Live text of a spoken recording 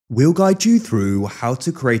We'll guide you through how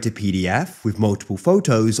to create a PDF with multiple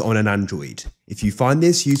photos on an Android. If you find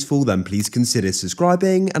this useful, then please consider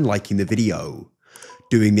subscribing and liking the video.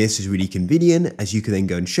 Doing this is really convenient as you can then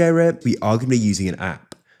go and share it. We are going to be using an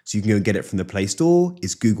app, so you can go and get it from the Play Store.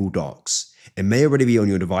 It's Google Docs. It may already be on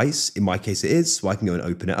your device. In my case it is, so I can go and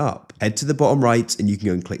open it up. Head to the bottom right and you can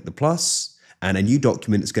go and click the plus, and a new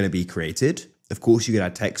document is going to be created. Of course you can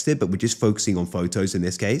add texted, but we're just focusing on photos in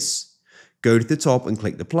this case. Go to the top and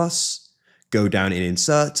click the plus, go down in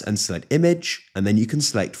insert and select image, and then you can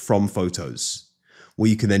select from photos. What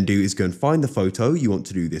you can then do is go and find the photo you want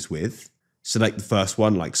to do this with, select the first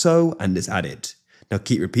one like so, and it's added. Now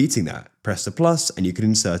keep repeating that, press the plus and you can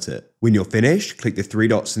insert it. When you're finished, click the three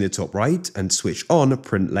dots in the top right and switch on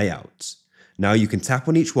print layout. Now you can tap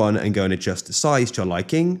on each one and go and adjust the size to your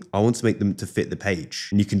liking. I want to make them to fit the page.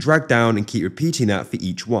 And you can drag down and keep repeating that for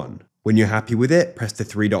each one. When you're happy with it, press the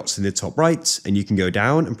three dots in the top right and you can go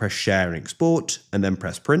down and press share and export and then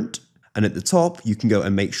press print. And at the top, you can go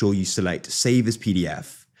and make sure you select save as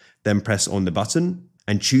PDF. Then press on the button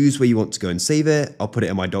and choose where you want to go and save it. I'll put it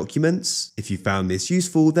in my documents. If you found this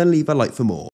useful, then leave a like for more.